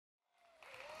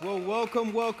Well,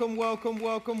 welcome.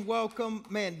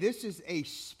 Man, this is a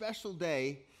special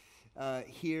day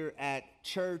here at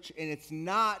church, and it's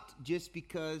not just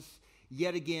because,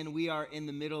 yet again, we are in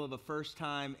the middle of a first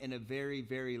time in a very,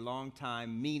 very long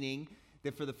time, meaning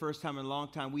that for the first time in a long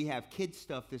time, we have kids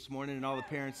stuff this morning, and all the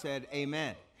parents said,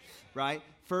 amen, right?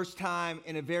 First time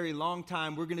in a very long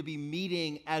time, we're going to be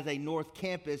meeting as a North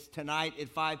Campus tonight at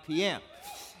 5 p.m.,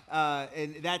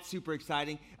 and that's super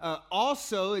exciting.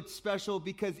 Also, it's special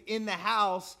because in the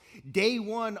house, day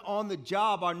one on the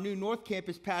job, our new North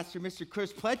Campus pastor, Mr.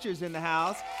 Chris Pletcher's in the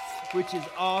house, which is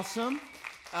awesome.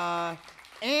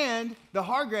 And the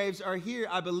Hargraves are here,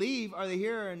 I believe. Are they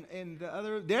here in the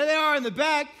other? There they are in the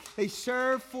back. They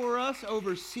serve for us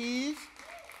overseas.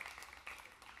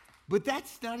 But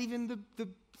that's not even the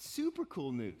super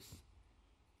cool news.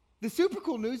 The super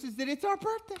cool news is that it's our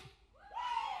birthday.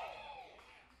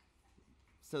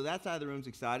 So that side of the room's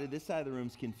excited. This side of the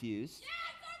room's confused.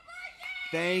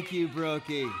 Thank you,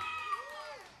 Brookie.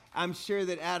 I'm sure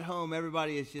that at home,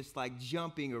 everybody is just like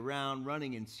jumping around,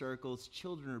 running in circles.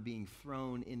 Children are being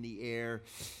thrown in the air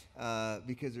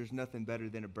because there's nothing better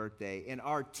than a birthday. And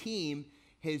our team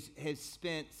has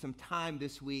spent some time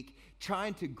this week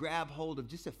trying to grab hold of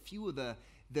just a few of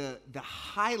the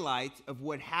highlights of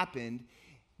what happened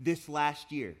this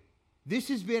last year. This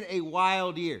has been a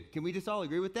wild year. Can we just all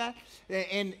agree with that?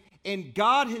 And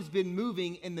God has been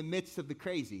moving in the midst of the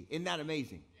crazy. Isn't that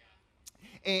amazing?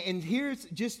 And here's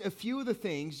just a few of the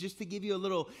things, just to give you a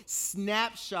little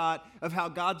snapshot of how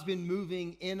God's been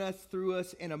moving in us, through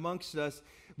us, and amongst us.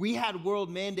 We had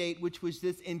World Mandate, which was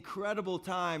this incredible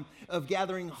time of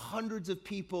gathering hundreds of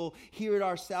people here at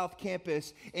our South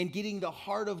Campus and getting the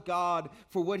heart of God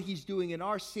for what He's doing in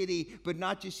our city, but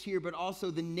not just here, but also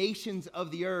the nations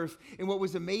of the earth. And what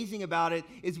was amazing about it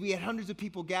is we had hundreds of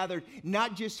people gathered,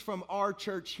 not just from our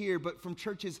church here, but from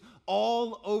churches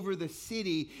all over the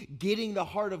city, getting the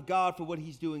heart of God for what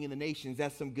He's doing in the nations.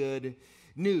 That's some good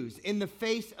news. In the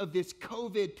face of this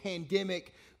COVID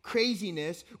pandemic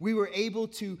craziness, we were able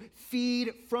to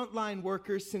feed frontline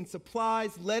workers, send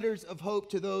supplies, letters of hope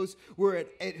to those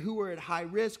who were at high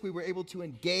risk. We were able to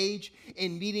engage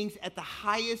in meetings at the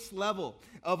highest level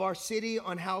of our city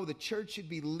on how the church should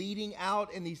be leading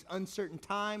out in these uncertain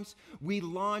times. We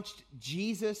launched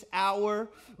Jesus Hour,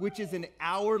 which is an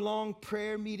hour-long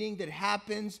prayer meeting that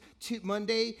happens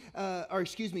Tuesdays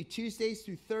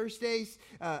through Thursdays.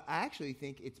 I actually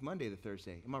think it's Monday to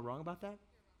Thursday. Am I wrong about that?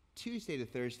 Tuesday to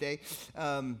Thursday.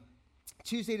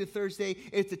 Tuesday to Thursday,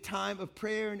 it's a time of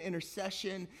prayer and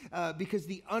intercession because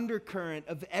the undercurrent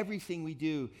of everything we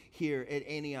do here at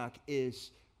Antioch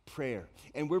is prayer.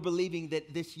 And we're believing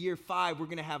that this year 5, we're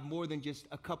going to have more than just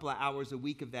a couple of hours a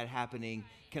week of that happening.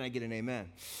 Can I get an amen?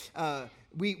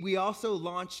 We also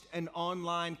launched an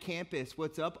online campus.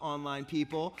 What's up, online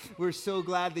people? We're so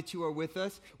glad that you are with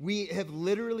us. We have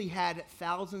literally had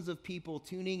thousands of people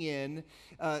tuning in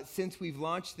since we've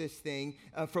launched this thing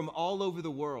from all over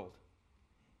the world.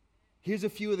 Here's a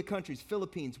few of the countries: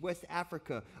 Philippines, West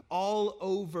Africa, all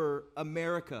over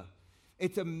America.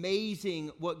 It's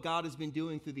amazing what God has been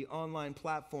doing through the online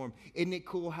platform. Isn't it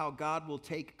cool how God will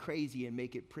take crazy and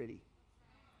make it pretty?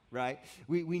 Right?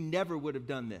 We never would have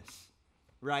done this,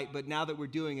 right? But now that we're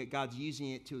doing it, God's using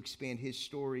it to expand His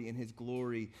story and His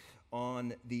glory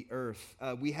on the earth.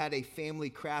 We had a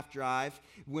family craft drive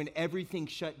when everything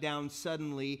shut down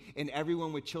suddenly and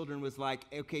everyone with children was like,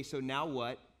 okay, so now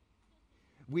what?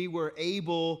 We were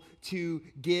able to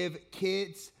give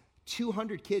kids,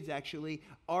 200 kids actually,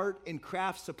 art and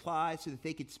craft supplies so that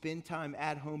they could spend time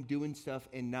at home doing stuff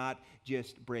and not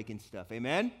just breaking stuff.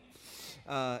 Amen?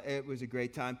 It was a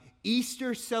great time.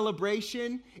 Easter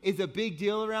celebration is a big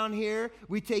deal around here.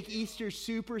 We take Easter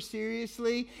super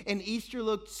seriously, and Easter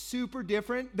looked super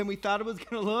different than we thought it was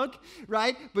going to look,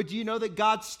 right? But do you know that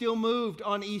God still moved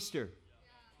on Easter?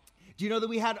 Do you know that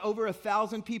we had over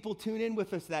 1,000 people tune in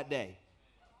with us that day?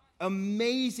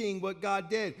 Amazing what God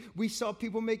did. We saw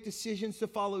people make decisions to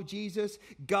follow Jesus.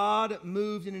 God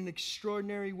moved in an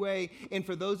extraordinary way. And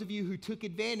for those of you who took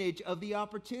advantage of the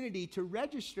opportunity to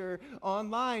register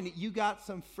online, you got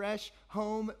some fresh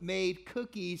homemade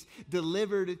cookies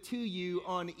delivered to you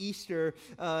on Easter,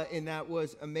 and that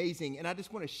was amazing. And I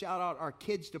just want to shout out our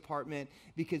kids department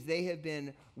because they have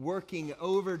been working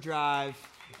overdrive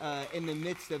in the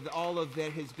midst of all of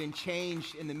that has been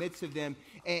changed in the midst of them.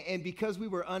 And because we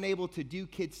were unable to do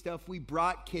kids stuff, we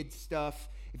brought kids stuff.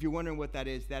 If you're wondering what that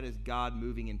is God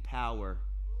moving in power.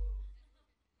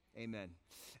 Amen.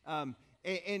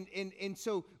 And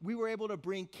so we were able to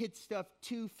bring kids stuff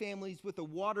to families with a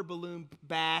water balloon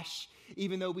bash.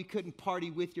 Even though we couldn't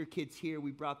party with your kids here,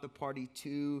 we brought the party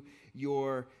to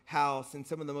your house. And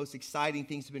some of the most exciting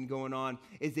things have been going on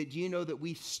is that, do you know that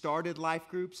we started life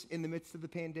groups in the midst of the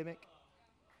pandemic?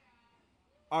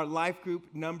 Our life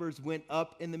group numbers went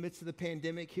up in the midst of the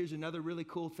pandemic. Here's another really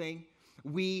cool thing.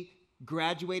 We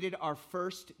graduated our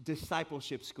first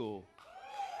discipleship school.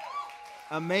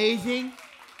 Amazing.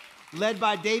 Led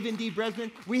by David D.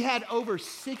 Bresman. We had over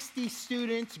 60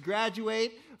 students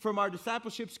graduate from our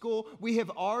discipleship school. We have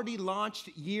already launched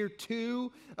year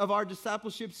 2 of our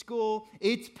discipleship school.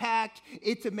 It's packed.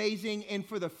 It's amazing. And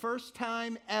for the first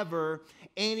time ever,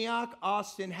 Antioch,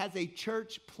 Austin has a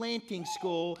church planting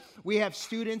school. We have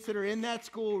students that are in that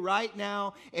school right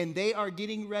now, and they are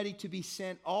getting ready to be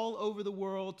sent all over the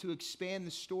world to expand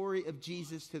the story of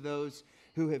Jesus to those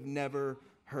who have never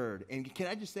heard. And can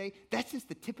I just say, that's just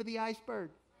the tip of the iceberg.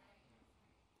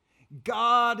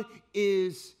 God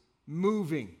is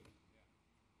moving.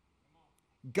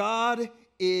 God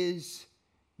is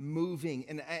moving.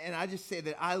 And I just say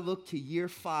that I look to year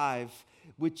 5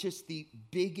 with just the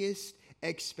biggest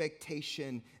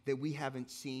expectation that we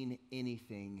haven't seen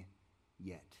anything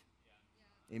yet.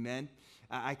 Amen?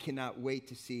 I cannot wait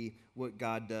to see what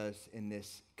God does in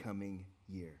this coming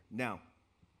year. Now,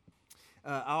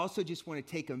 I also just want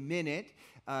to take a minute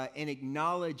and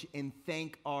acknowledge and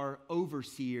thank our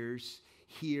overseers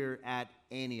here at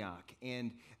Antioch.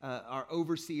 And our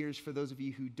overseers, for those of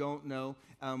you who don't know,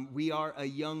 we are a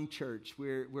young church.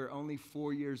 We're only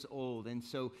 4 years old. And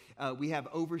so we have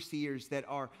overseers that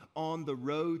are on the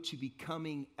road to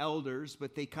becoming elders,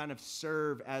 but they kind of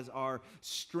serve as our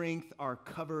strength, our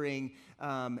covering,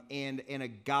 and a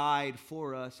guide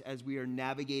for us as we are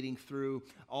navigating through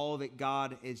all that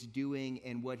God is doing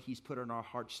and what he's put on our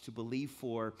hearts to believe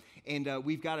for. And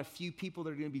we've got a few people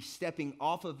that are going to be stepping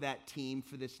off of that team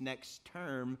for this next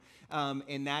term,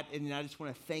 and I just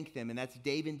want to thank them. And that's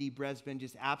David D. Bresman,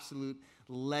 just absolute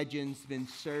legends, been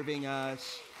serving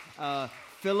us.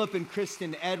 Philip and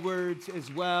Kristen Edwards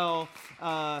as well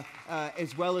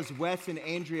as Wes and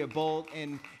Andrea Bolt.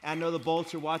 And I know the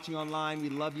Bolts are watching online. We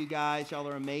love you guys. Y'all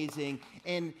are amazing.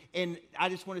 And I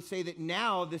just want to say that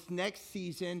now, this next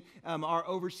season, our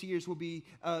overseers will be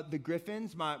the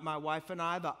Griffins, my wife and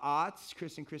I, the Otts,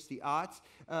 Chris and Christy Otts,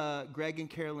 Greg and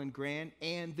Carolyn Grant,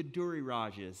 and the Dury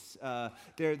Rajas.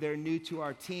 They're new to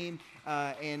our team,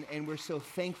 and we're so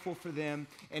thankful for them.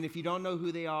 And if you don't know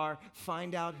who they are,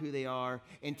 find out who they are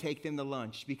and take them to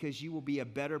lunch, because you will be a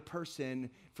better person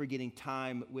for getting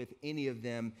time with any of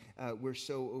them. We're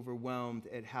so overwhelmed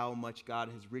at how much God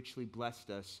has richly blessed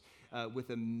us with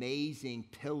amazing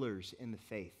pillars in the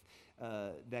faith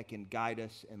that can guide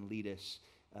us and lead us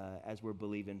as we're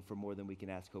believing for more than we can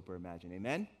ask, hope, or imagine.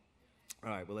 Amen?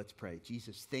 All right, well, let's pray.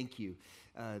 Jesus, thank you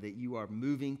that you are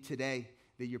moving today,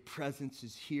 that your presence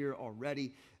is here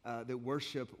already, that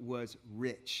worship was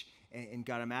rich. And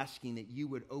God, I'm asking that you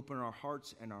would open our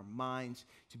hearts and our minds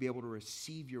to be able to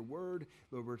receive your word.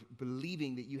 Lord, we're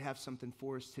believing that you have something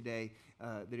for us today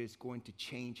that is going to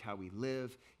change how we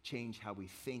live, change how we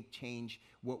think, change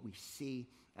what we see,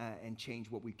 and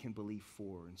change what we can believe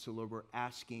for. And so, Lord, we're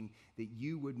asking that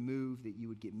you would move, that you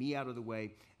would get me out of the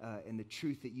way, and the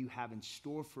truth that you have in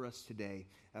store for us today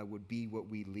would be what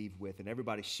we leave with. And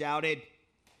everybody shouted.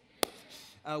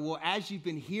 Well, as you've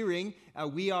been hearing,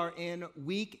 we are in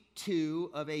week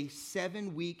 2 of a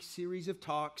 7-week series of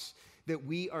talks that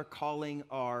we are calling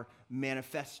our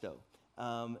manifesto.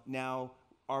 Now,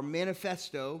 our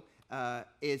manifesto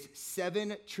is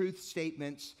 7 truth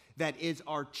statements that is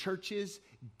our church's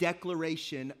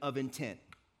declaration of intent.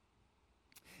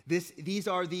 This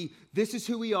is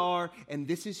who we are, and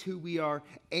this is who we are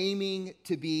aiming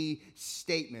to be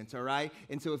statements, all right?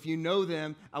 And so if you know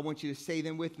them, I want you to say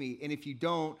them with me. And if you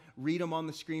don't, read them on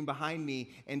the screen behind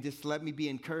me and just let me be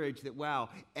encouraged that, wow,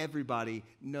 everybody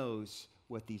knows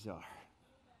what these are.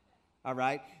 All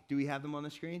right? Do we have them on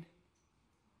the screen?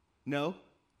 No?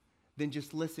 Then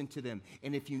just listen to them.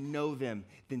 And if you know them,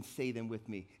 then say them with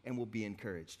me, and we'll be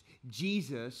encouraged.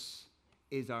 Jesus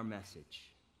is our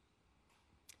message.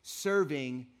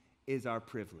 Serving is our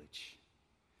privilege.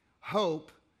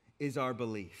 Hope is our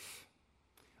belief.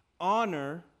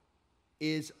 Honor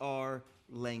is our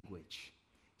language.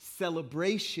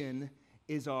 Celebration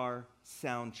is our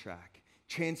soundtrack.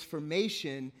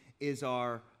 Transformation is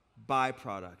our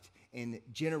byproduct. And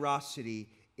generosity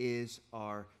is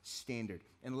our standard.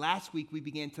 And last week we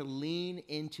began to lean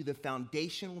into the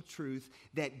foundational truth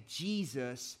that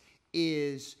Jesus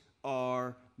is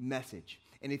our message.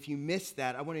 And if you missed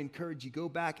that, I want to encourage you, go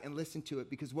back and listen to it,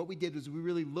 because what we did was we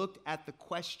really looked at the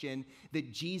question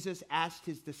that Jesus asked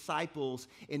his disciples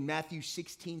in Matthew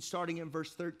 16, starting in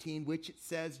verse 13, which it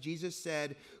says, Jesus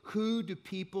said, "Who do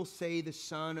people say the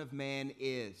Son of Man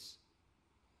is?"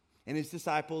 And his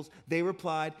disciples, they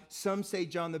replied, "Some say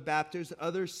John the Baptist,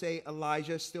 others say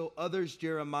Elijah, still others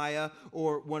Jeremiah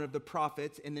or one of the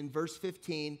prophets." And then verse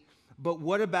 15, "But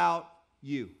what about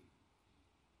you?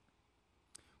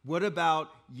 What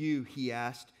about you?" he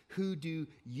asked. "Who do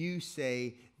you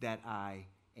say that I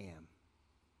am?"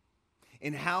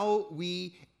 And how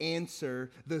we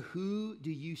answer the "who do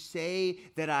you say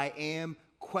that I am"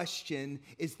 question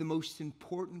is the most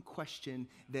important question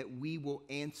that we will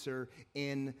answer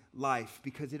in life,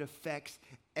 because it affects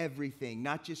everything,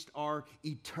 not just our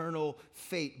eternal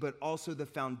fate, but also the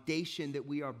foundation that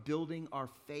we are building our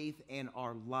faith and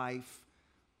our life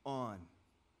on.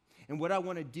 And what I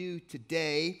want to do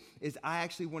today is I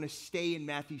actually want to stay in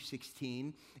Matthew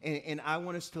 16, and I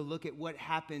want us to look at what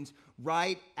happens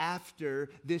right after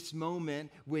this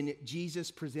moment when Jesus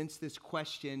presents this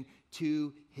question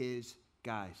to his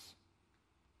guys.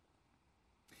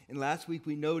 And last week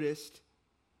we noticed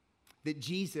that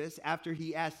Jesus, after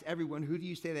he asked everyone, "Who do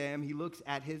you say that I am?" he looks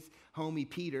at his homie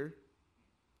Peter.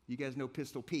 You guys know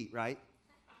Pistol Pete, right?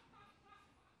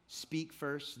 Speak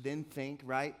first, then think,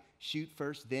 right? Shoot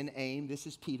first, then aim. This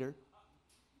is Peter.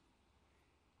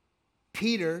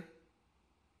 Peter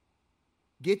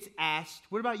gets asked,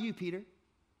 "What about you, Peter?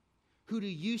 Who do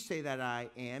you say that I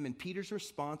am?" And Peter's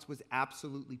response was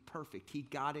absolutely perfect. He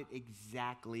got it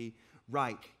exactly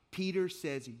right. Peter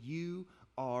says, "You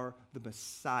are the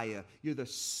Messiah. You're the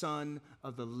Son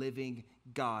of the living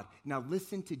God." Now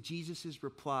listen to Jesus'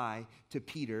 reply to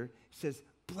Peter. It says,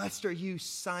 "Blessed are you,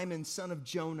 Simon, son of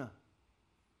Jonah.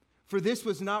 For this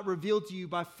was not revealed to you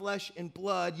by flesh and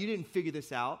blood." You didn't figure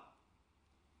this out,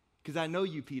 because I know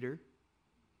you, Peter.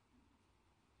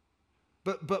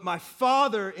 But my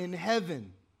Father in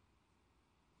heaven.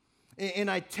 And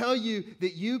I tell you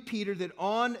that you, Peter, that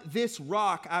on this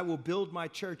rock I will build my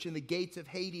church, and the gates of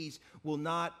Hades will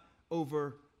not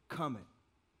overcome it.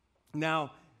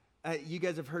 Now, you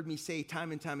guys have heard me say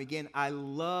time and time again, I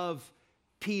love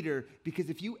Peter, because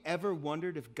if you ever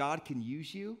wondered if God can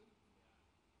use you,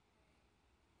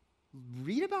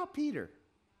 read about Peter.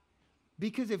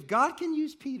 Because if God can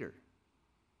use Peter,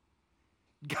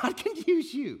 God can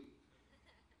use you.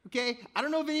 Okay? I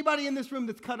don't know of anybody in this room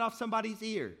that's cut off somebody's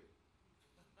ear.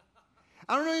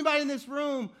 I don't know anybody in this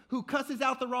room who cusses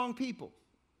out the wrong people.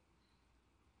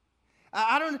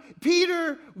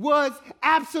 Peter was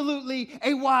absolutely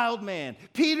a wild man.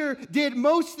 Peter did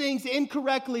most things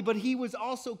incorrectly, but he was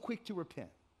also quick to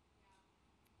repent.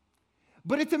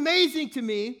 But it's amazing to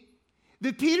me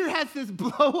that Peter has this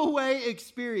blow-away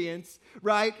experience,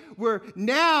 right, where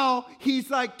now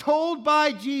he's like told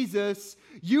by Jesus,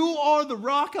 "You are the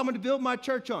rock I'm going to build my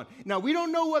church on." Now, we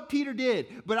don't know what Peter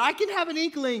did, but I can have an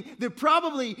inkling that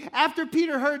probably after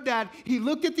Peter heard that, he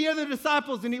looked at the other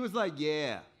disciples and he was like,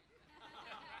 "Yeah,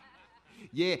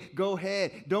 go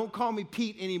ahead. Don't call me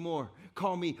Pete anymore.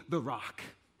 Call me the rock."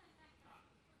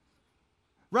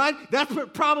 Right? That's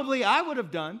what probably I would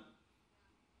have done.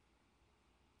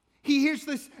 He hears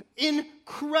this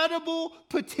incredible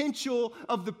potential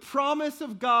of the promise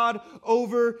of God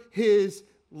over his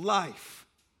life.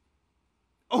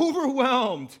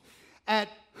 Overwhelmed at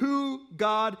who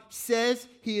God says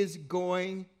he is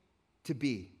going to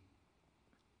be.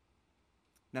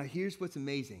 Now here's what's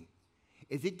amazing,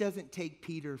 is it doesn't take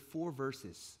Peter 4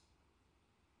 verses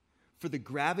for the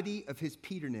gravity of his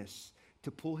Peterness to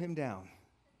pull him down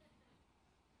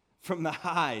from the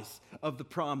highs of the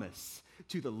promise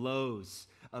to the lows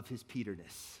of his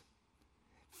Peterness.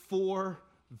 4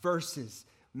 verses.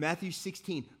 Matthew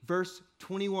 16, verse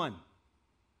 21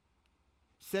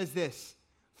 says this: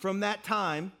 "From that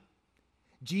time,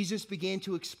 Jesus began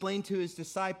to explain to his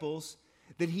disciples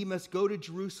that he must go to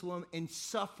Jerusalem and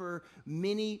suffer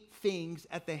many things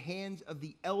at the hands of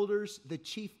the elders, the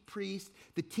chief priests,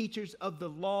 the teachers of the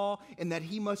law, and that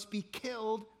he must be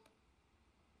killed.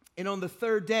 And on the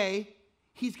third day,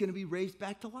 he's going to be raised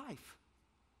back to life."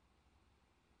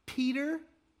 Peter,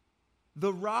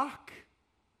 the rock,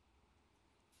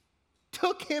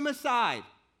 took him aside.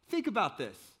 Think about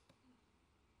this.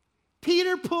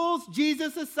 Peter pulls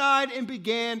Jesus aside and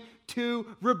began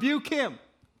to rebuke him.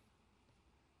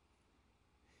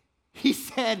 He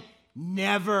said,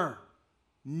 "Never,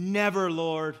 never,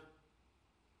 Lord.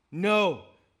 No,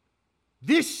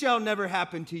 this shall never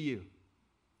happen to you."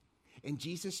 And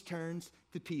Jesus turns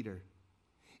to Peter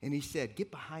and he said,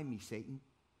 "Get behind me, Satan."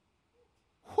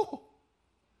 Whoa.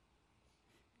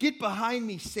 Get behind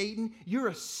me, Satan. You're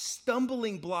a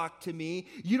stumbling block to me.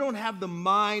 You don't have the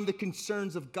mind, the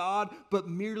concerns of God, but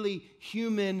merely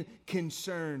human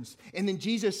concerns. And then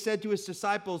Jesus said to his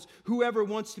disciples, whoever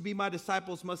wants to be my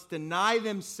disciples must deny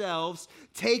themselves,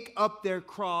 take up their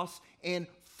cross, and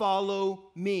follow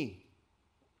me.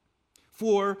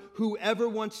 For whoever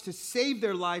wants to save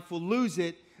their life will lose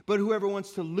it, but whoever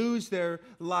wants to lose their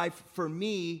life for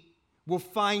me will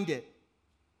find it.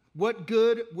 What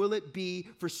good will it be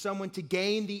for someone to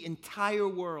gain the entire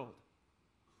world,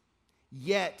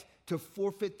 yet to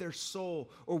forfeit their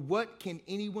soul? Or what can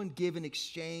anyone give in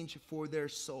exchange for their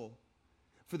soul?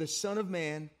 For the Son of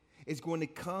Man is going to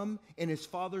come in his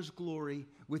Father's glory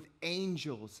with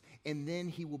angels, and then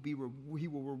he will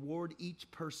reward each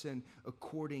person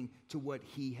according to what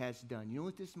he has done. You know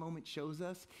what this moment shows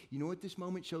us? You know what this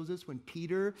moment shows us when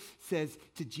Peter says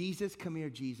to Jesus, come here,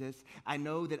 Jesus, I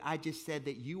know that I just said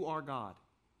that you are God.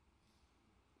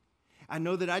 I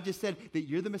know that I just said that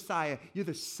you're the Messiah. You're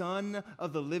the Son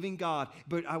of the living God.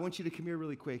 But I want you to come here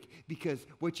really quick, because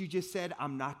what you just said,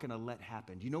 I'm not going to let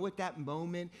happen. Do you know what that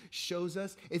moment shows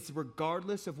us? It's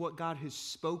regardless of what God has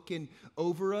spoken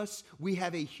over us, we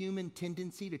have a human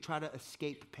tendency to try to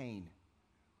escape pain.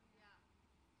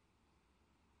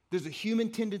 There's a human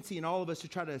tendency in all of us to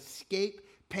try to escape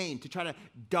pain, to try to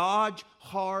dodge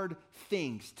hard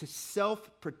things, to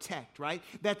self-protect, right?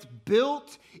 That's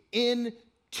built in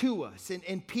to us.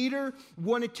 And Peter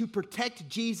wanted to protect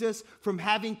Jesus from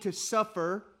having to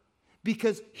suffer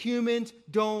because humans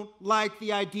don't like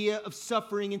the idea of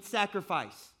suffering and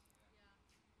sacrifice.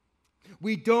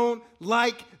 We don't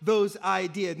like those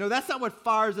ideas. No, that's not what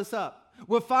fires us up.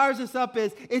 What fires us up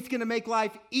is it's going to make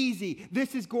life easy.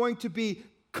 This is going to be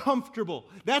comfortable.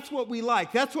 That's what we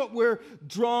like. That's what we're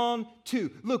drawn to.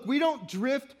 Look, we don't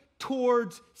drift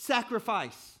towards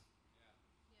sacrifice.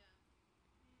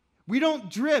 We don't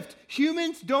drift.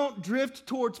 Humans don't drift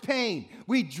towards pain.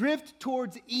 We drift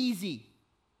towards easy.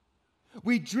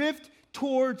 We drift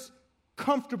towards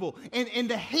comfortable. And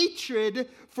the hatred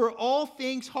for all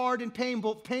things hard and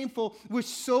painful was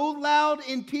so loud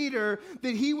in Peter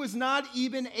that he was not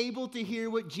even able to hear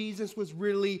what Jesus was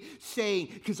really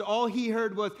saying, because all he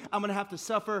heard was, I'm going to have to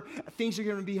suffer, things are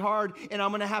going to be hard, and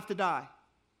I'm going to have to die.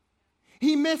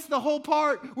 He missed the whole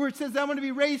part where it says, I'm going to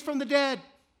be raised from the dead.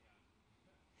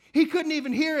 He couldn't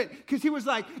even hear it because he was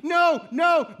like,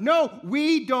 no,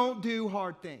 we don't do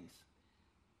hard things.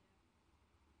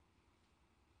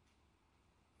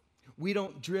 We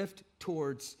don't drift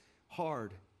towards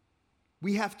hard.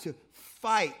 We have to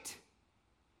fight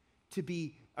to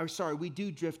be, we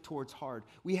do drift towards hard.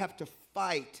 We have to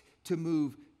fight to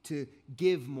move to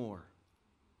give more.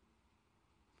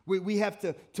 We have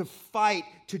to fight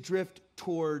to drift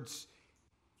towards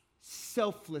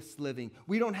selfless living.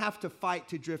 We don't have to fight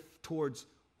to drift towards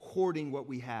hoarding what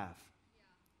we have.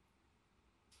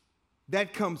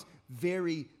 That comes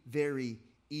very, very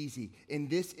easy. And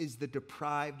this is the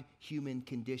deprived human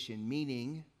condition,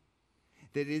 meaning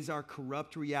that it is our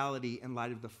corrupt reality in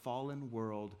light of the fallen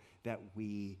world that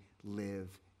we live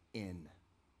in.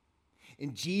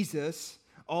 And Jesus,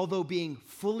 although being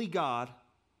fully God,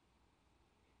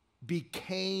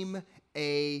 became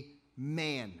a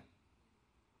man.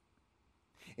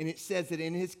 And it says that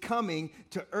in his coming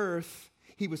to earth,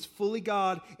 he was fully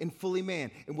God and fully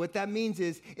man. And what that means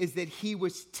is that he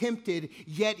was tempted,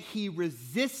 yet he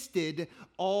resisted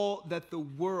all that the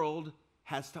world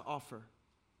has to offer.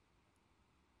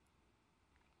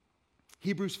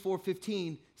 Hebrews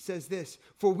 4:15 says this,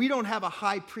 for we don't have a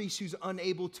high priest who's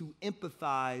unable to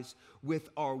empathize with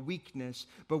our weakness,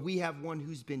 but we have one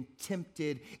who's been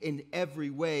tempted in every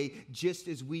way, just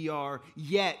as we are,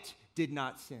 yet did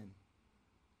not sin.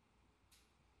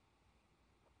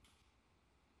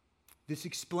 This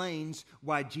explains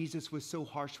why Jesus was so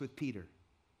harsh with Peter.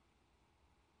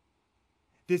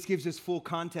 This gives us full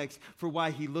context for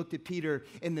why he looked at Peter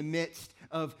in the midst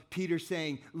of Peter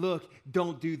saying, look,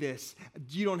 don't do this.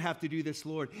 You don't have to do this,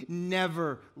 Lord.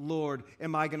 Never, Lord,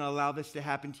 am I going to allow this to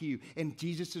happen to you. And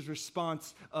Jesus'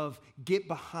 response of, get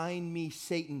behind me,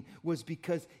 Satan, was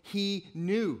because he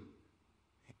knew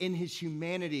in his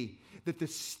humanity that the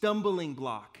stumbling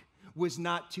block was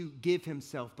not to give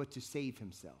himself, but to save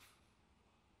himself.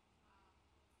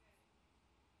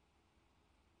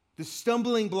 The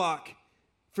stumbling block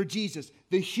for Jesus,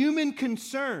 the human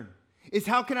concern is,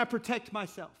 how can I protect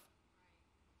myself?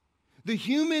 The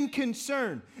human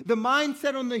concern, the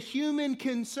mindset on the human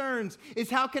concerns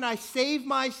is, how can I save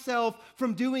myself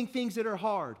from doing things that are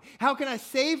hard? How can I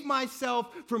save myself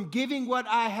from giving what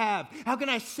I have? How can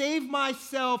I save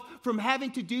myself from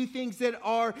having to do things that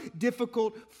are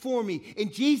difficult for me?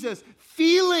 And Jesus,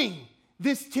 feeling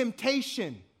this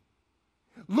temptation,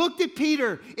 looked at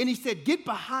Peter and he said, "Get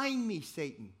behind me,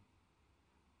 Satan."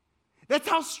 That's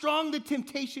how strong the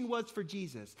temptation was for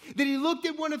Jesus. That he looked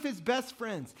at one of his best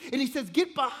friends and he says,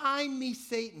 "Get behind me,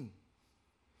 Satan.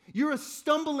 You're a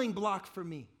stumbling block for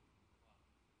me."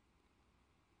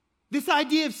 This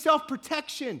idea of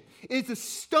self-protection is a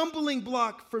stumbling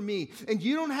block for me. And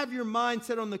you don't have your mind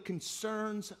set on the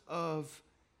concerns of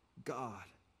God.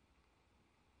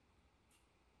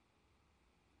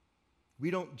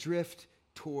 We don't drift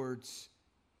towards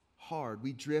hard.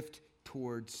 We drift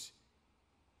towards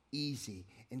easy.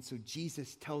 And so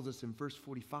Jesus tells us in verse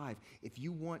 45, if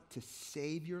you want to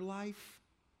save your life,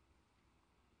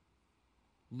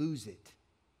 lose it.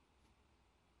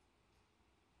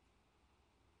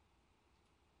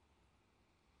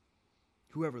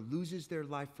 Whoever loses their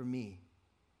life for me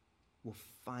will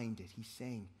find it. He's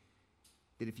saying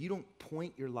that if you don't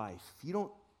point your life, if you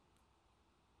don't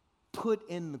put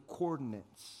in the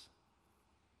coordinates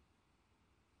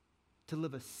to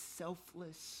live a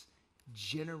selfless,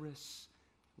 generous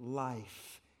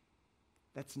life,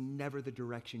 that's never the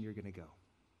direction you're going to go.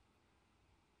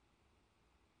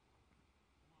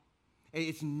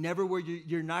 It's never where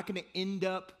you're not going to end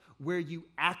up where you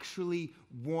actually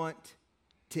want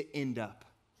to end up.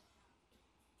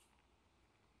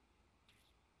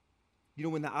 You know,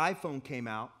 when the iPhone came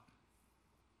out,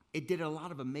 it did a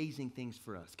lot of amazing things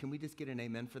for us. Can we just get an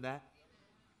amen for that?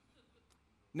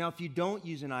 Now, if you don't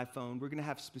use an iPhone, we're going to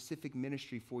have specific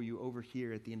ministry for you over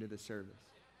here at the end of the service.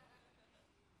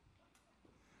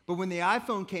 But when the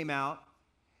iPhone came out,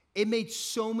 it made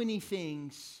so many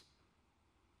things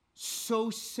so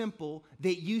simple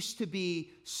that used to be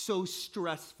so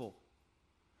stressful.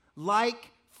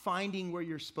 Like finding where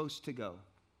you're supposed to go.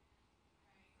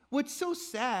 What's so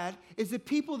sad is that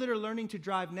people that are learning to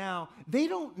drive now, they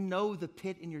don't know the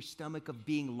pit in your stomach of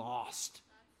being lost.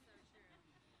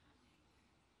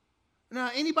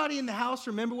 Now, anybody in the house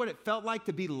remember what it felt like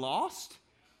to be lost?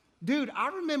 Dude, I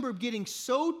remember getting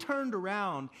so turned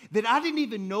around that I didn't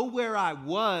even know where I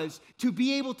was to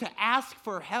be able to ask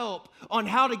for help on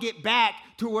how to get back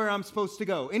to where I'm supposed to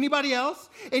go. Anybody else?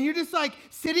 And you're just like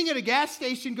sitting at a gas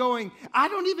station going, I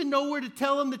don't even know where to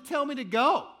tell them to tell me to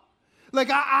go.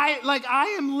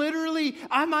 I am literally,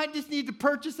 I might just need to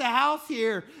purchase a house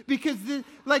here because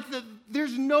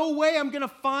there's no way I'm going to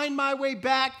find my way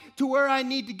back to where I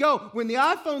need to go. When the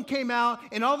iPhone came out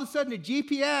and all of a sudden a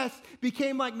GPS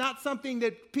became like not something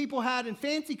that people had in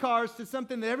fancy cars to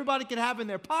something that everybody could have in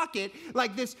their pocket,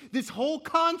 like this whole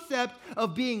concept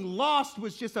of being lost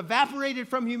was just evaporated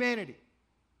from humanity.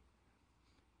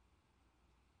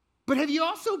 But have you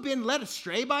also been led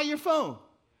astray by your phone?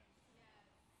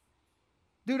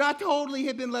 Dude, I totally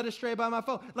had been led astray by my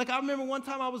phone. Like, I remember one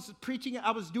time I was preaching,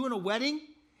 I was doing a wedding,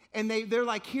 and they're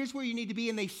like, here's where you need to be,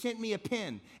 and they sent me a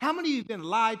pin. How many of you have been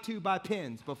lied to by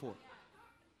pins before?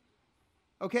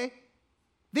 Okay?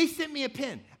 They sent me a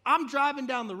pin. I'm driving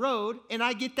down the road, and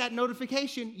I get that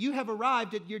notification, you have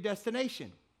arrived at your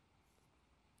destination.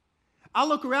 I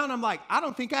look around, I'm like, I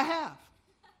don't think I have.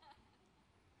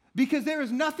 Because there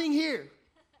is nothing here.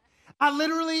 I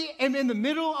literally am in the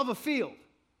middle of a field.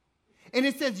 And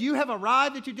it says, you have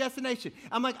arrived at your destination.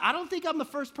 I'm like, I don't think I'm the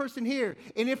first person here.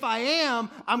 And if I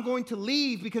am, I'm going to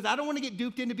leave because I don't want to get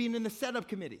duped into being in the setup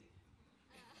committee.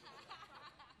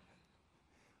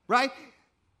 Right?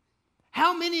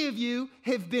 How many of you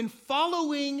have been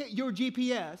following your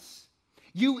GPS?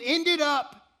 You ended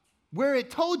up where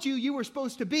it told you were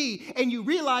supposed to be, and you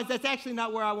realize that's actually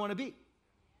not where I want to be.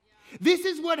 Yeah. This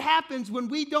is what happens when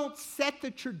we don't set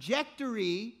the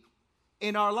trajectory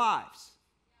in our lives.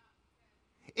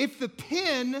 If the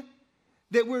pin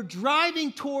that we're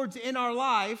driving towards in our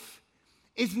life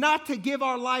is not to give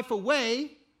our life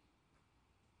away,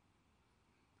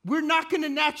 we're not going to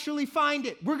naturally find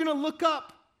it. We're going to look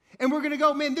up and we're going to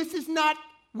go, man, this is not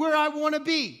where I want to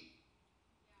be.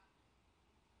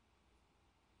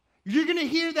 You're going to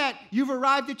hear that you've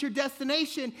arrived at your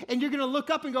destination and you're going to look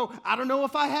up and go, I don't know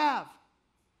if I have.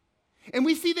 And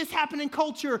we see this happen in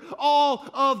culture all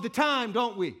of the time,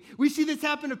 don't we? We see this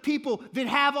happen to people that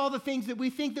have all the things that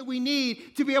we think that we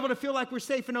need to be able to feel like we're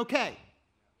safe and okay.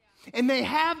 Yeah. And they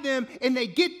have them, and they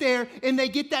get there, and they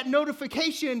get that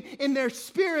notification in their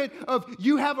spirit of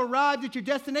you have arrived at your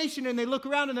destination, and they look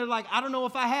around and they're like, I don't know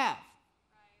if I have.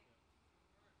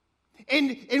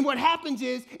 Right. And what happens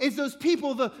is those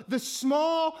people, the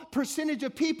small percentage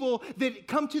of people that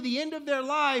come to the end of their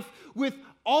life with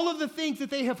all of the things that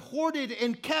they have hoarded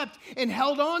and kept and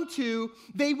held on to,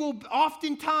 they will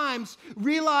oftentimes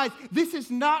realize this is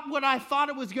not what I thought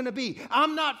it was going to be.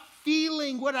 I'm not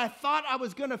feeling what I thought I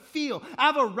was going to feel.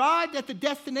 I've arrived at the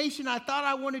destination I thought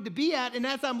I wanted to be at, and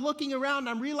as I'm looking around,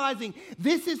 I'm realizing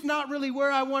this is not really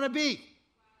where I want to be.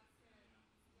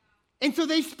 And so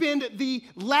they spend the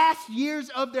last years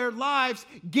of their lives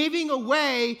giving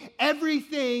away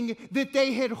everything that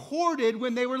they had hoarded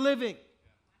when they were living.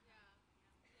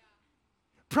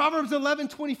 Proverbs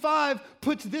 11:25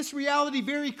 puts this reality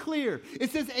very clear.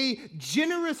 It says, a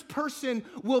generous person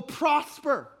will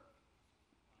prosper.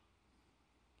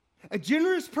 A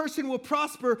generous person will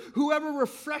prosper. Whoever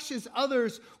refreshes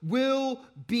others will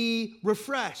be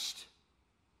refreshed.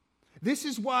 This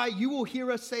is why you will hear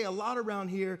us say a lot around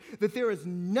here that there is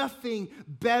nothing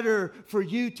better for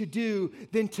you to do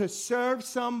than to serve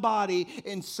somebody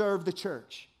and serve the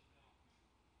church.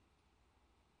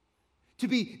 To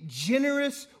be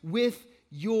generous with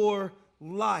your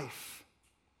life.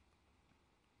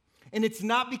 And it's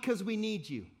not because we need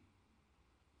you.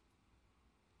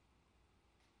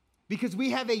 Because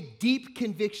we have a deep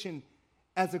conviction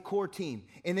as a core team.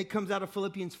 And it comes out of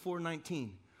Philippians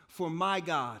 4:19. For my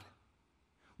God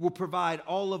will provide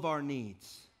all of our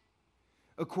needs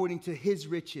according to his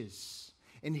riches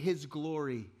and his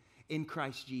glory in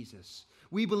Christ Jesus.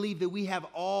 We believe that we have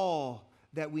all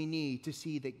that we need to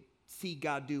see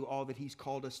God do all that he's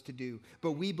called us to do.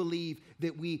 But we believe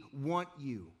that we want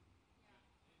you.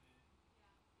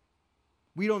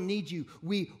 We don't need you.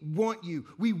 We want you.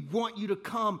 We want you to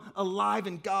come alive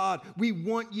in God. We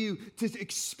want you to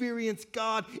experience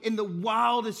God in the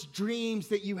wildest dreams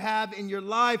that you have in your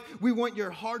life. We want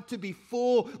your heart to be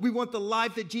full. We want the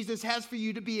life that Jesus has for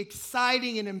you to be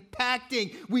exciting and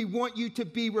impacting. We want you to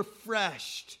be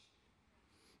refreshed.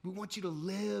 We want you to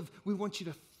live. We want you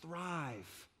to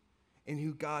thrive in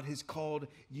who God has called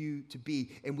you to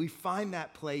be. And we find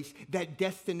that place, that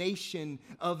destination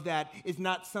of that is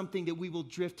not something that we will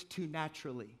drift to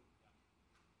naturally.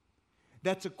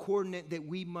 That's a coordinate that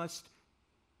we must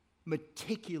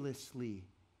meticulously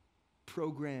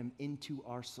program into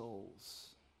our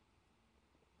souls.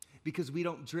 Because we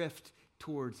don't drift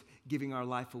towards giving our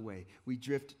life away. We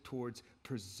drift towards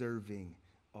preserving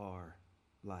our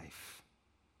life.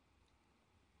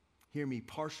 Hear me,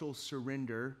 partial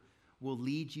surrender will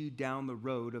lead you down the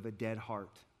road of a dead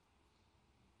heart.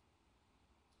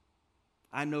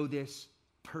 I know this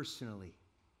personally.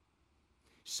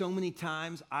 So many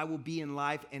times I will be in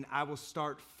life and I will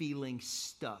start feeling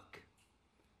stuck.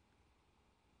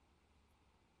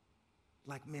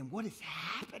 Like, man, what is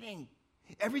happening?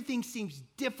 Everything seems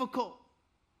difficult.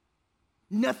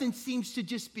 Nothing seems to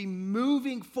just be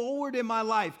moving forward in my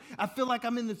life. I feel like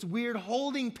I'm in this weird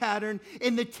holding pattern,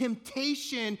 and the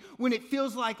temptation when it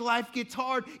feels like life gets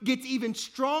hard gets even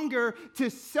stronger to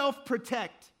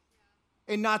self-protect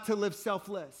and not to live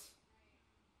selfless.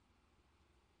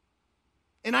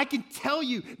 And I can tell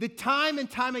you that time and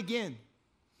time again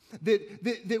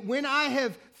that when I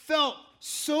have felt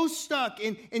so stuck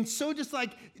and so just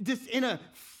in a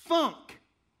funk,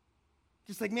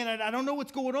 just like, man, I don't know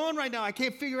what's going on right now. I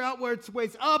can't figure out where it's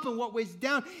ways up and what ways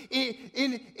down.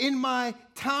 In my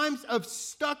times of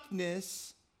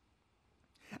stuckness,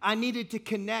 I needed to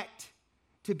connect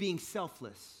to being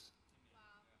selfless. Wow,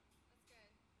 that's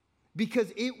good.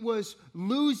 Because it was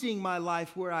losing my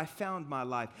life where I found my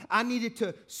life. I needed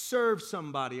to serve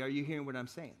somebody. Are you hearing what I'm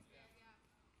saying?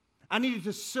 I needed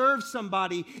to serve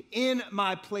somebody in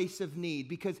my place of need.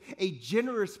 Because a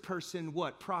generous person,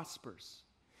 what? Prospers.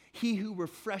 He who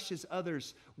refreshes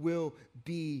others will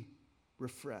be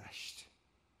refreshed.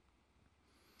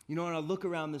 You know, when I look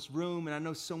around this room, and I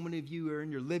know so many of you are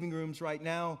in your living rooms right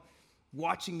now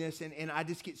watching this, and I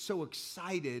just get so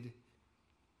excited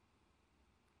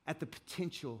at the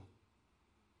potential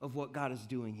of what God is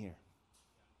doing here.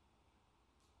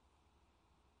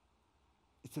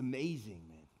 It's amazing,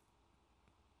 man.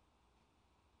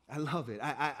 I love it.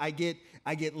 I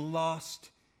get lost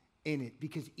in it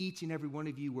because each and every one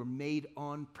of you were made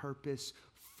on purpose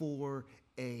for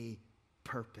a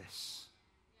purpose.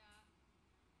 Yeah, that's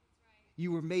right.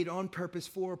 You were made on purpose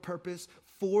for a purpose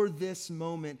for this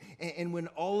moment. And when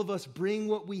all of us bring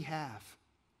what we have,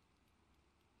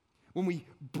 when we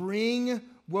bring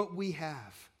what we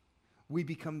have, we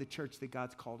become the church that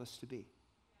God's called us to be.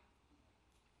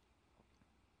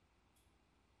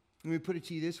 Let me put it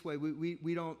to you this way.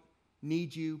 We don't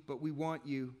need you, but we want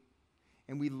you.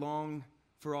 And we long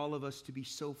for all of us to be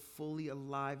so fully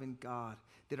alive in God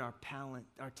that our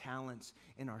talents,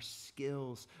 and our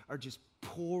skills are just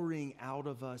pouring out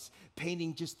of us,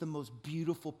 painting just the most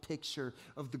beautiful picture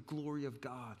of the glory of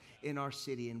God in our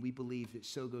city. And we believe that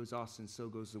so goes us and so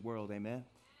goes the world. Amen?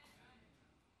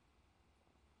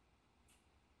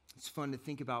 It's fun to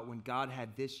think about when God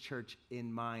had this church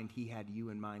in mind, he had you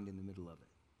in mind in the middle of it.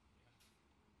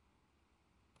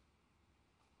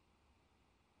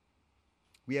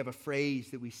 We have a phrase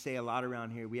that we say a lot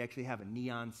around here. We actually have a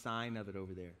neon sign of it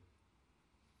over there. It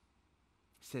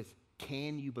says,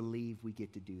 "Can you believe we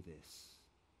get to do this?"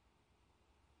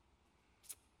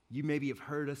 You maybe have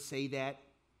heard us say that.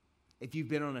 If you've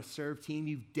been on a serve team,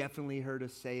 you've definitely heard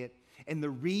us say it. And the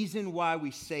reason why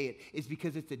we say it is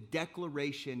because it's a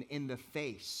declaration in the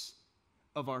face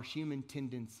of our human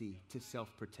tendency to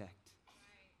self-protect.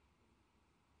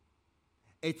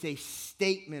 It's a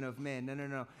statement of, man,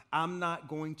 no. I'm not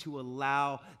going to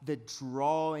allow the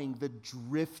drawing, the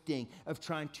drifting of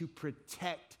trying to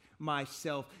protect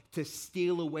myself to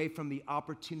steal away from the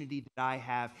opportunity that I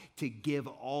have to give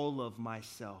all of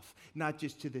myself, not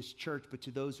just to this church, but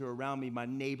to those who are around me, my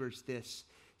neighbors, this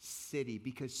city,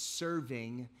 because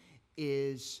serving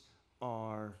is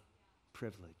our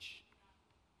privilege.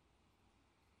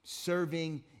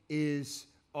 Serving is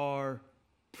our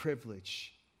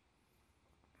privilege.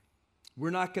 We're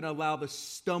not going to allow the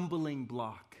stumbling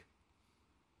block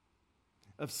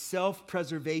of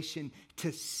self-preservation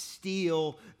to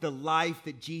steal the life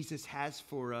that Jesus has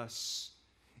for us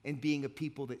and being a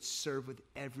people that serve with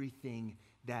everything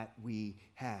that we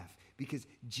have, because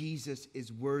Jesus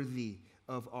is worthy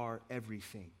of our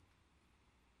everything.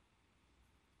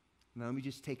 Now, let me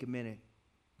just take a minute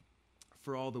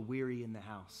for all the weary in the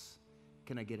house.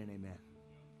 Can I get an amen?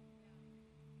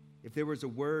 If there was a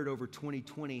word over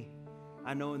 2020,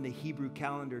 I know in the Hebrew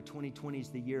calendar, 2020 is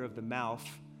the year of the mouth.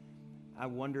 I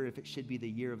wonder if it should be the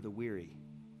year of the weary.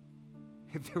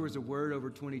 If there was a word over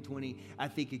 2020, I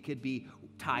think it could be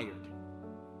tired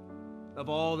of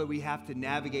all that we have to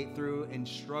navigate through and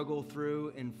struggle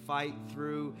through and fight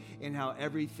through, and how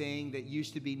everything that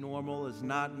used to be normal is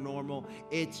not normal.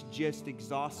 It's just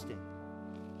exhausting.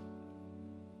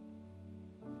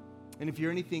 And if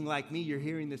you're anything like me, you're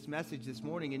hearing this message this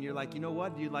morning and you're like, you know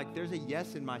what? You're like, there's a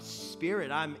yes in my spirit.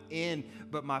 I'm in,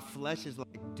 but my flesh is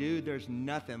like, dude, there's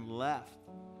nothing left.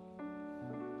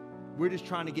 We're just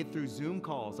trying to get through Zoom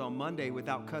calls on Monday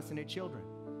without cussing at children.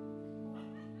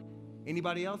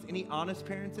 Anybody else? Any honest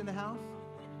parents in the house?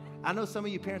 I know some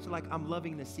of you parents are like, I'm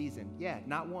loving this season. Yeah,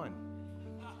 not one.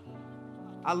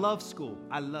 I love school.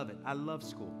 I love it. I love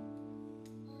school.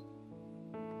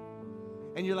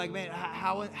 And you're like, man,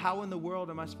 how in the world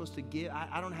am I supposed to give?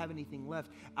 I don't have anything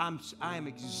left. I am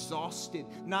exhausted.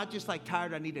 Not just like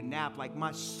tired, I need a nap. Like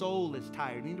my soul is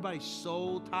tired. Anybody's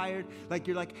soul tired? Like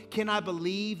you're like, can I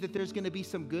believe that there's going to be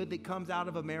some good that comes out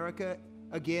of America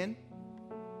again?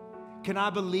 Can I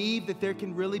believe that there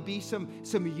can really be some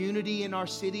unity in our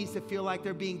cities that feel like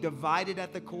they're being divided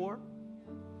at the core?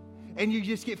 And you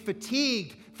just get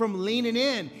fatigued from leaning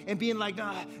in and being like,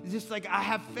 just like I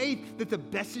have faith that the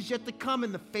best is yet to come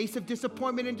in the face of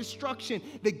disappointment and destruction,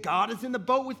 that God is in the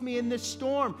boat with me in this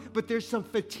storm. But there's some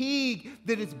fatigue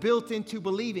that is built into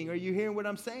believing. Are you hearing what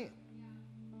I'm saying?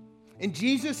 And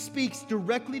Jesus speaks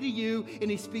directly to you,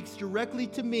 and he speaks directly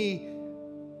to me.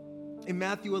 In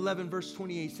Matthew 11, verse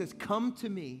 28, he says, "Come to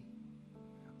me,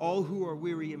 all who are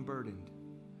weary and burdened,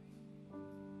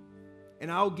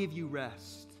 and I'll give you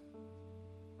rest.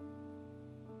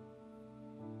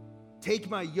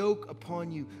 Take my yoke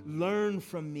upon you. Learn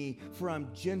from me, for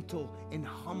I'm gentle and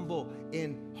humble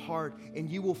in heart, and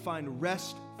you will find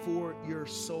rest for your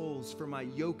souls. For my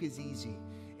yoke is easy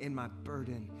and my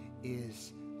burden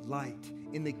is light."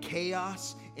 In the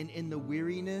chaos and in the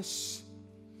weariness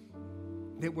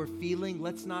that we're feeling,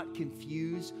 let's not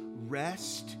confuse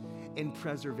rest and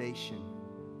preservation.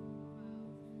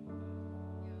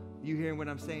 You hearing what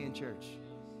I'm saying, church?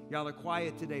 Y'all are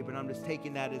quiet today, but I'm just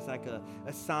taking that as like a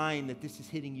sign that this is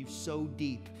hitting you so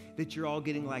deep that you're all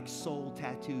getting like soul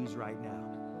tattoos right now.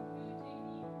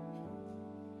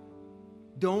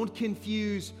 Don't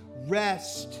confuse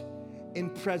rest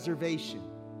and preservation.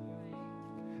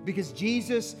 Because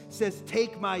Jesus says,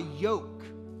 take my yoke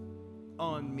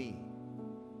on me.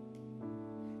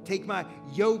 Take my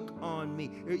yoke on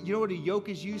me. You know what a yoke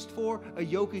is used for? A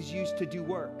yoke is used to do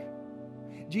work.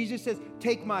 Jesus says,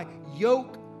 take my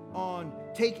yoke on,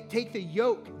 take the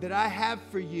yoke that I have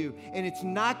for you, and it's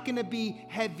not going to be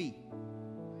heavy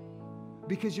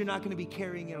because you're not going to be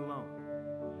carrying it alone.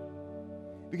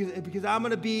 Because I'm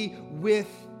going to be with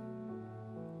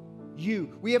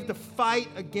you. We have to fight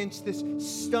against this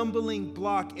stumbling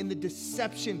block and the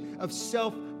deception of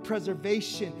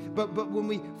self-preservation. But when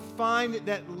we find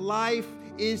that life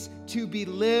is to be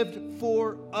lived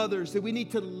for others, that we need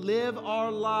to live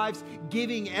our lives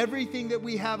giving everything that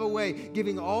we have away,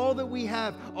 giving all that we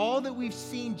have, all that we've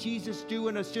seen Jesus do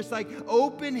in us, just like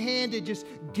open-handed, just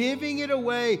giving it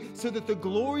away so that the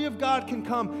glory of God can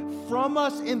come from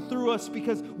us and through us.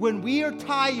 Because when we are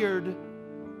tired,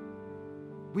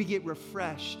 we get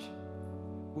refreshed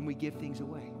when we give things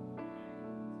away.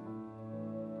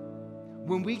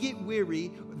 When we get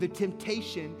weary, the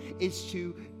temptation is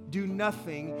to do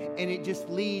nothing, and it just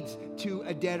leads to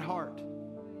a dead heart.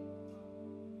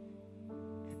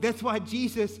 That's why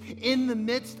Jesus, in the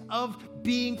midst of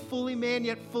being fully man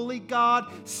yet fully God,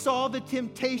 saw the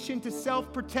temptation to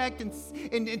self-protect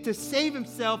and to save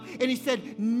himself, and he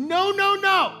said, no, no,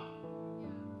 no.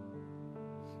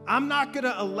 I'm not going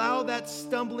to allow that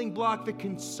stumbling block, the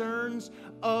concerns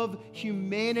of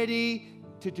humanity,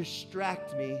 to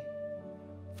distract me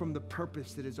from the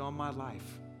purpose that is on my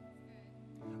life,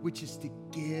 which is to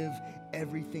give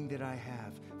everything that I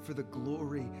have for the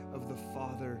glory of the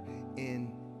Father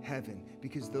in heaven.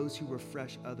 Because those who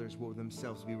refresh others will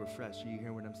themselves be refreshed. Are you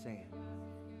hearing what I'm saying?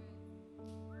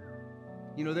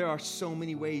 You know, there are so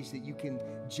many ways that you can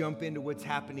jump into what's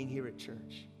happening here at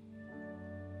church.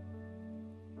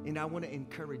 And I want to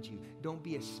encourage you, don't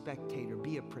be a spectator,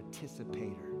 be a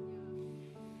participator.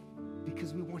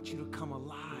 Because we want you to come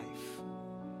alive.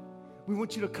 We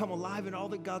want you to come alive in all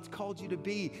that God's called you to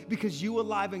be. Because you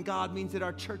alive in God means that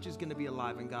our church is going to be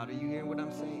alive in God. Are you hearing what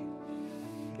I'm saying?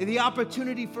 And the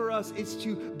opportunity for us is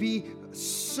to be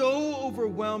so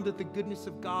overwhelmed at the goodness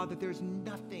of God that there's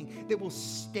nothing that will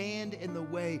stand in the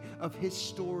way of his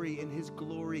story and his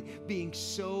glory being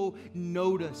so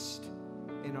noticed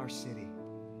in our city.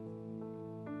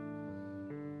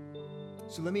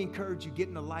 So let me encourage you, get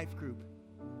in a life group.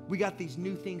 We got these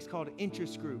new things called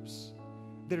interest groups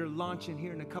that are launching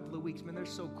here in a couple of weeks. Man, they're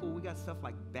so cool. We got stuff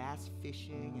like bass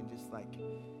fishing and just like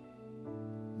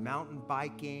mountain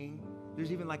biking.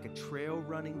 There's even like a trail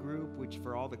running group, which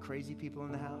for all the crazy people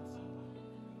in the house.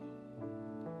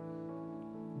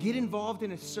 Get involved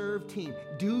in a serve team.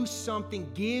 Do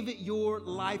something. Give your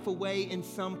life away in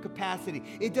some capacity.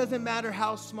 It doesn't matter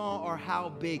how small or how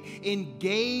big.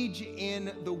 Engage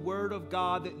in the Word of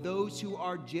God that those who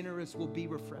are generous will be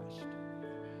refreshed.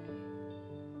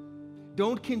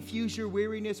 Don't confuse your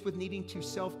weariness with needing to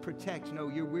self-protect. No,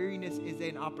 your weariness is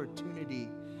an opportunity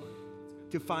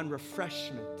to find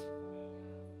refreshment.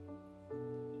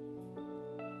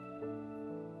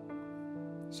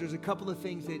 So there's a couple of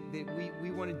things that we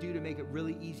want to do to make it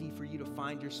really easy for you to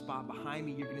find your spot. Behind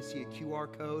me, you're going to see a QR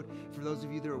code. For those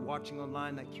of you that are watching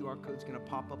online, that QR code is going to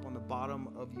pop up on the bottom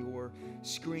of your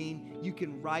screen. You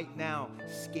can right now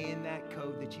scan that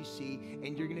code that you see,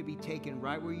 and you're going to be taken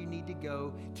right where you need to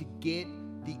go to get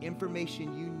the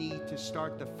information you need to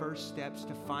start the first steps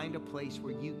to find a place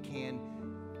where you can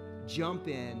jump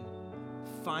in,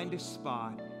 find a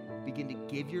spot, begin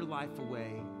to give your life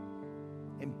away,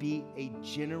 and be a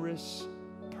generous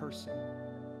person.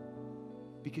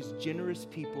 Because generous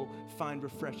people find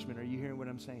refreshment. Are you hearing what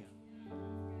I'm saying?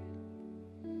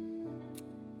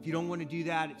 If you don't want to do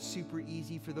that, it's super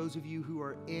easy. For those of you who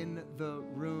are in the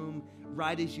room,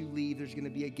 right as you leave, there's going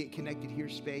to be a Get Connected Here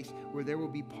space where there will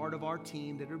be part of our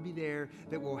team that will be there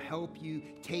that will help you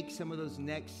take some of those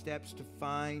next steps to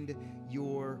find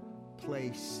your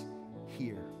place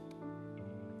here.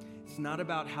 It's not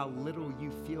about how little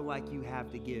you feel like you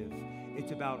have to give.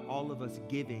 It's about all of us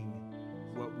giving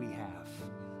what we have.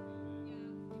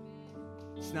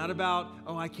 It's not about,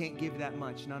 oh, I can't give that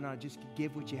much. No, just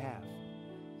give what you have.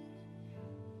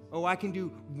 Oh, I can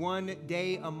do one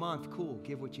day a month. Cool,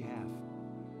 give what you have.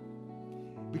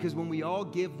 Because when we all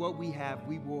give what we have,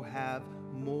 we will have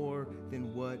more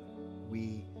than what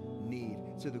we need.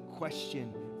 So the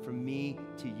question from me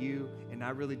to you, and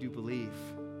I really do believe,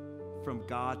 from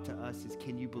God to us is,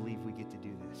 can you believe we get to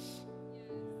do this?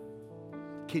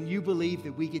 Can you believe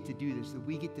that we get to do this, that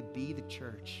we get to be the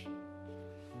church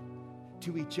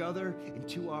to each other and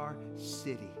to our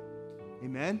city?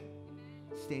 Amen?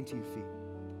 Stand to your feet.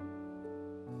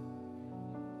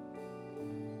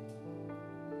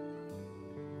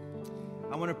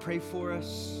 I want to pray for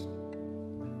us.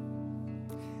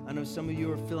 I know some of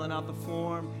you are filling out the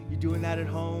form. You're doing that at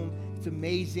home. It's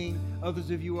amazing. Others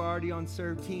of you are already on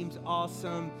serve teams.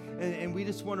 Awesome. And we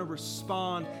just want to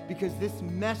respond because this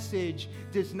message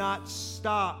does not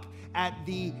stop at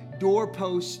the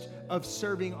doorpost of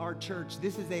serving our church.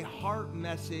 This is a heart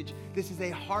message. This is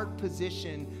a heart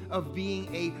position of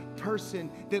being a person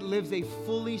that lives a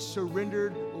fully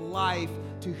surrendered life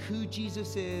to who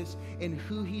Jesus is and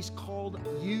who he's called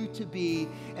you to be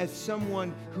as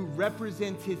someone who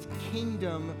represents his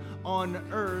kingdom on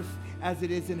earth as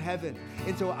it is in heaven.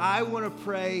 And so I want to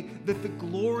pray that the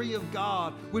glory of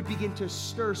God would begin to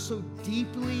stir so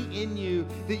deeply in you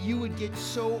that you would get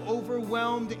so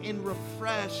overwhelmed and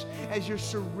refreshed as you're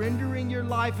surrendering your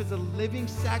life as a living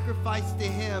sacrifice to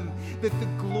him, that the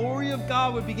glory of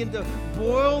God would begin to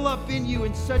boil up in you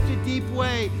in such a deep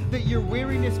way that your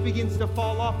weariness begins to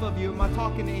fall off of you. Am I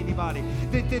talking to anybody?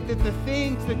 That the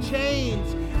things, the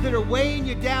chains that are weighing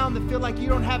you down, that feel like you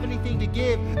don't have anything to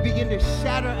give, begin to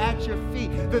shatter at your feet.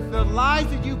 That the lies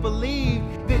that you believe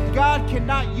that God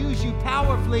cannot use you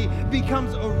powerfully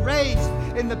becomes erased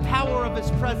in the power of his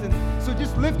presence. So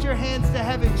just lift your hands to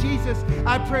heaven. Jesus,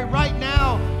 I pray right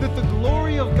now that the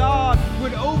glory of God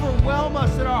would overwhelm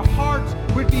us, that our hearts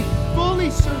would be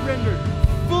fully surrendered,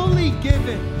 fully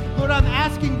given. Lord, I'm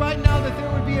asking right now that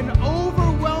there would be an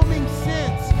overwhelming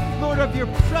sense, Lord, of your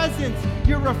presence,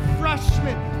 your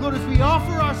refreshment. Lord, as we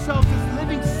offer ourselves as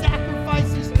living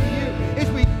sacrifices to you, as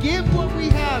we give what we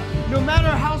have, no matter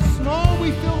how small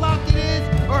we feel like it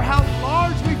is or how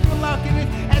large we feel like it is,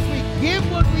 as we give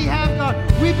what we have, God,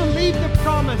 we believe the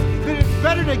promise that it's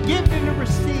better to give than to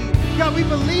receive. God, we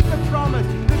believe the promise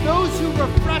that those who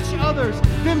refresh others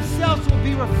themselves will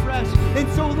be refreshed. And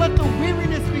so let the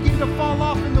weariness begin to fall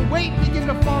off and the weight begin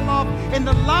to fall off and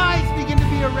the lies begin to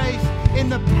be erased in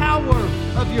the power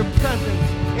of your presence.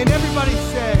 And everybody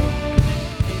say,